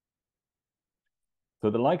 So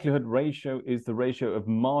the likelihood ratio is the ratio of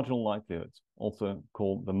marginal likelihoods, also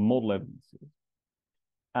called the model evidences.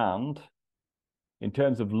 And in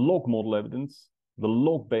terms of log model evidence, the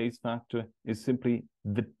log Bayes factor is simply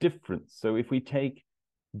the difference. So if we take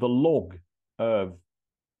the log of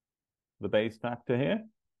the Bayes factor here,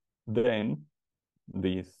 then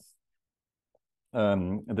this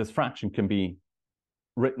fraction can be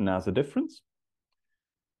written as a difference.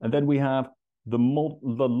 And then we have the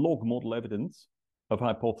log model evidence of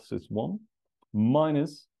hypothesis 1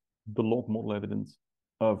 minus the log model evidence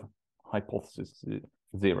of hypothesis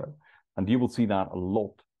 0. And you will see that a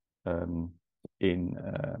lot in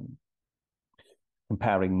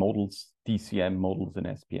comparing models, DCM models and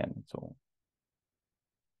SPM and so on.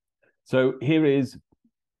 So here is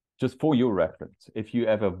just for your reference, if you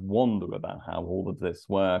ever wonder about how all of this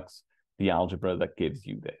works, the algebra that gives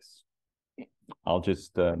you this. I'll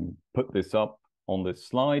just put this up on this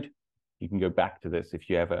slide. You can go back to this if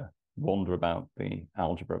you ever wonder about the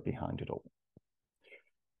algebra behind it all.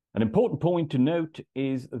 An important point to note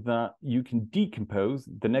is that you can decompose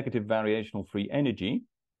the negative variational free energy,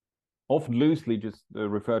 often loosely just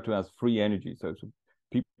referred to as free energy. So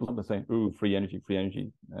people are saying, "Oh, free energy,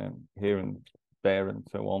 here and there," and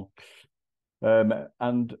so on.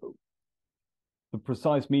 And the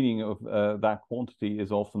precise meaning of that quantity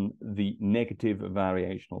is often the negative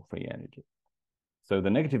variational free energy. So the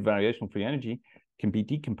negative variational free energy can be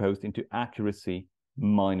decomposed into accuracy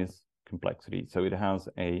minus complexity. So it has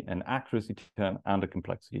an accuracy term and a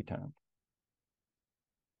complexity term.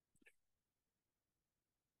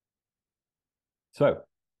 So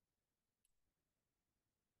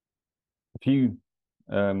a few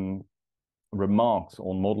remarks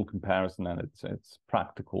on model comparison and its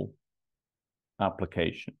practical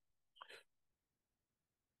application.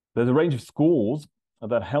 There's a range of scores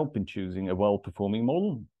that help in choosing a well-performing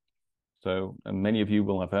model. So many of you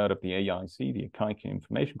will have heard of the AIC, the Akaike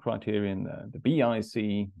Information Criterion, the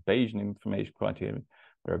BIC, Bayesian Information Criterion.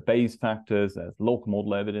 There are Bayes factors, there's local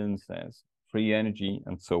model evidence, there's free energy,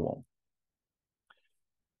 and so on.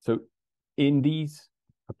 So in these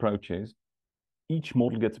approaches, each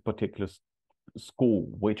model gets a particular score,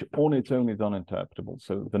 which on its own is uninterpretable.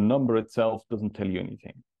 So the number itself doesn't tell you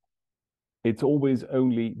anything. It's always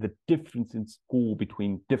only the difference in score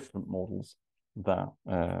between different models that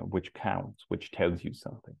which counts, which tells you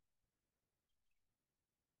something.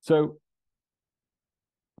 So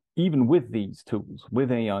even with these tools, with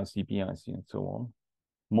AIC, BIC, and so on,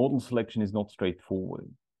 model selection is not straightforward.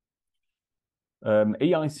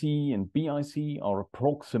 AIC and BIC are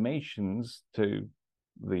approximations to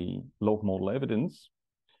the log model evidence,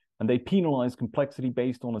 and they penalize complexity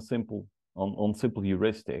based on simple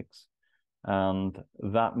heuristics, and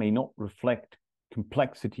that may not reflect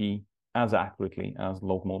complexity as accurately as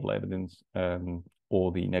log model evidence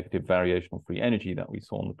or the negative variational free energy that we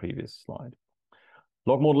saw on the previous slide.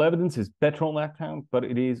 Log model evidence is better on that count, but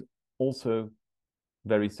it is also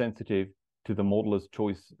very sensitive to the modeler's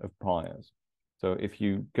choice of priors. So if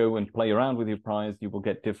you go and play around with your priors, you will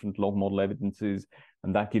get different log model evidences,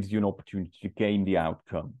 and that gives you an opportunity to gain the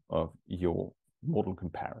outcome of your model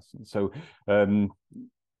comparison. So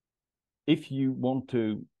if you want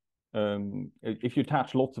to, if you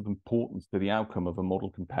attach lots of importance to the outcome of a model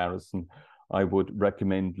comparison, I would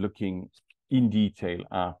recommend looking in detail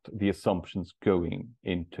at the assumptions going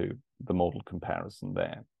into the model comparison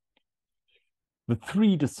there. The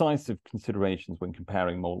three decisive considerations when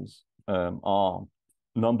comparing models are,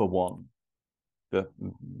 number one,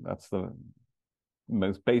 that's the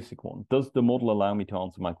most basic one. Does the model allow me to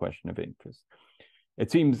answer my question of interest?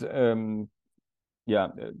 It seems,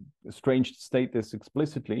 strange to state this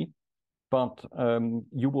explicitly, but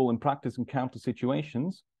you will in practice encounter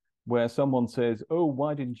situations where someone says, "Oh,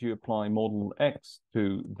 why didn't you apply model X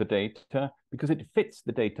to the data? Because it fits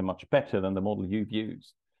the data much better than the model you've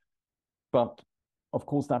used." But of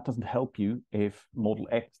course, that doesn't help you if model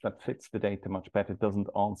X that fits the data much better doesn't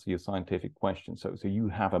answer your scientific question. So you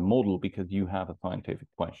have a model because you have a scientific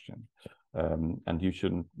question, and you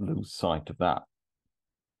shouldn't lose sight of that.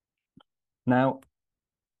 Now,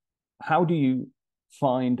 how do you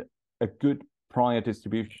find a good prior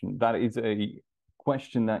distribution? That is a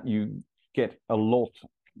question that you get a lot,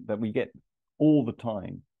 that we get all the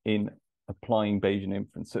time in applying Bayesian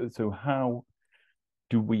inference. So how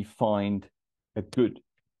do we find a good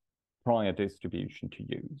prior distribution to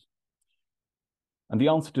use? And the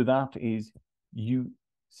answer to that is you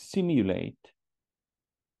simulate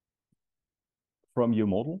from your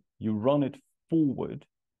model, you run it forward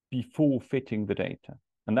before fitting the data,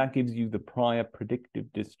 and that gives you the prior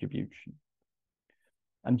predictive distribution.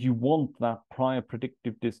 And you want that prior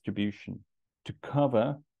predictive distribution to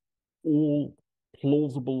cover all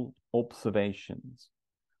plausible observations,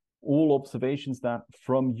 all observations that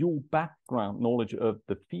from your background knowledge of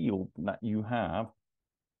the field that you have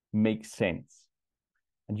make sense.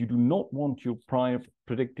 And you do not want your prior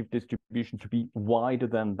predictive distribution to be wider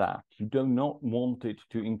than that. You do not want it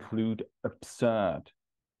to include absurd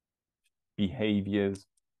behaviors,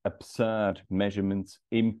 absurd measurements,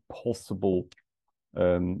 impossible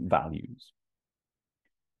values.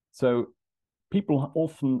 So people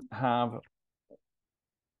often have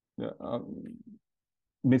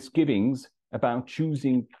misgivings about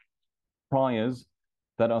choosing priors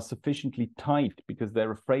that are sufficiently tight because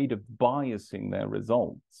they're afraid of biasing their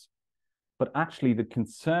results. But actually the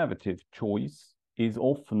conservative choice is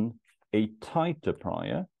often a tighter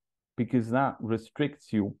prior because that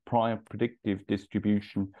restricts your prior predictive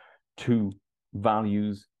distribution to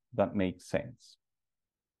values that make sense.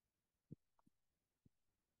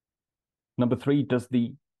 Number 3, does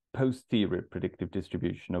the posterior predictive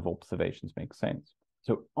distribution of observations make sense?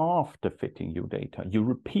 So after fitting your data, you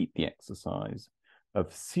repeat the exercise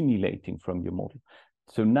of simulating from your model.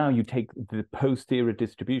 So now you take the posterior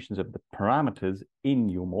distributions of the parameters in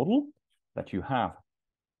your model that you have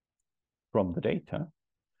from the data,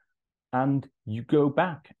 and you go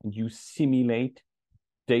back and you simulate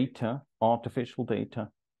data, artificial data,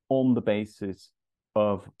 on the basis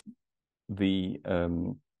of the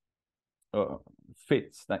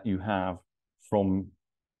fits that you have from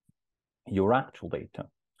your actual data.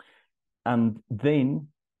 And then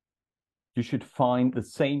you should find the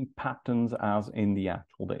same patterns as in the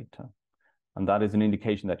actual data. And that is an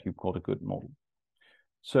indication that you've got a good model.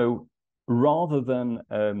 So rather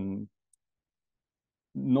than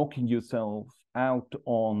knocking yourself out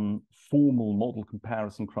on formal model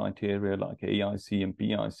comparison criteria like AIC and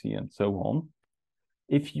BIC and so on,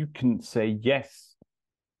 if you can say yes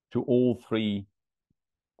to all 3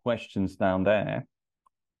 questions down there,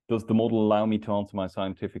 does the model allow me to answer my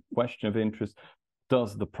scientific question of interest?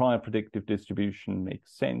 Does the prior predictive distribution make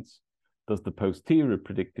sense? Does the posterior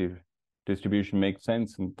predictive distribution make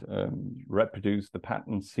sense and reproduce the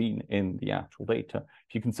patterns seen in the actual data?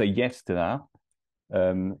 If you can say yes to that,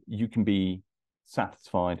 you can be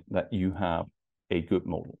satisfied that you have a good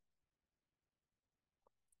model.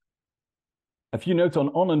 A few notes on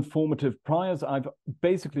uninformative priors. I've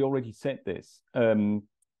basically already said this.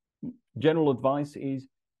 General advice is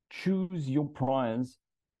choose your priors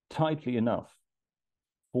tightly enough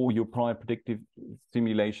for your prior predictive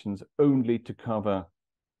simulations only to cover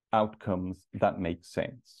outcomes that make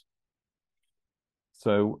sense.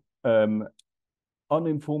 So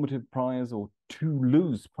uninformative priors or too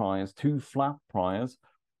loose priors, too flat priors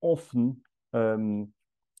often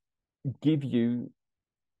give you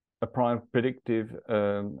a prior predictive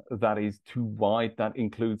that is too wide, that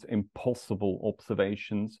includes impossible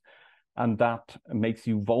observations, and that makes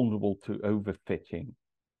you vulnerable to overfitting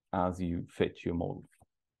as you fit your model.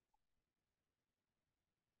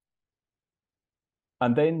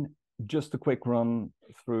 And then just a quick run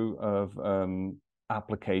through of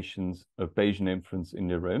applications of Bayesian inference in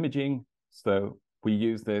neuroimaging. So we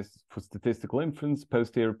use this for statistical inference.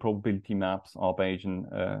 Posterior probability maps are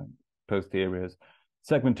Bayesian posteriors.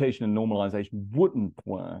 Segmentation and normalization wouldn't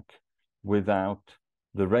work without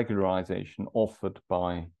the regularization offered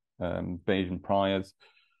by Bayesian priors.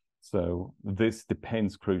 So this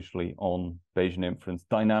depends crucially on Bayesian inference.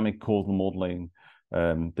 Dynamic causal modeling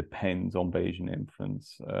depends on Bayesian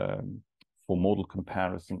inference for model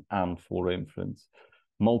comparison and for inference.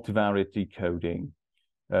 Multivariate decoding.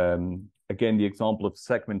 Again, the example of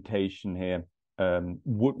segmentation here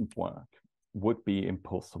wouldn't work, would be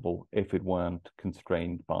impossible if it weren't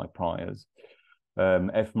constrained by priors.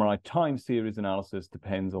 fMRI time series analysis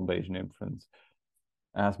depends on Bayesian inference.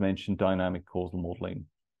 As mentioned, dynamic causal modeling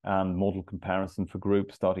and model comparison for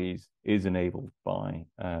group studies is enabled by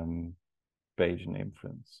Bayesian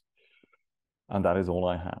inference. And that is all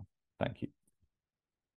I have. Thank you.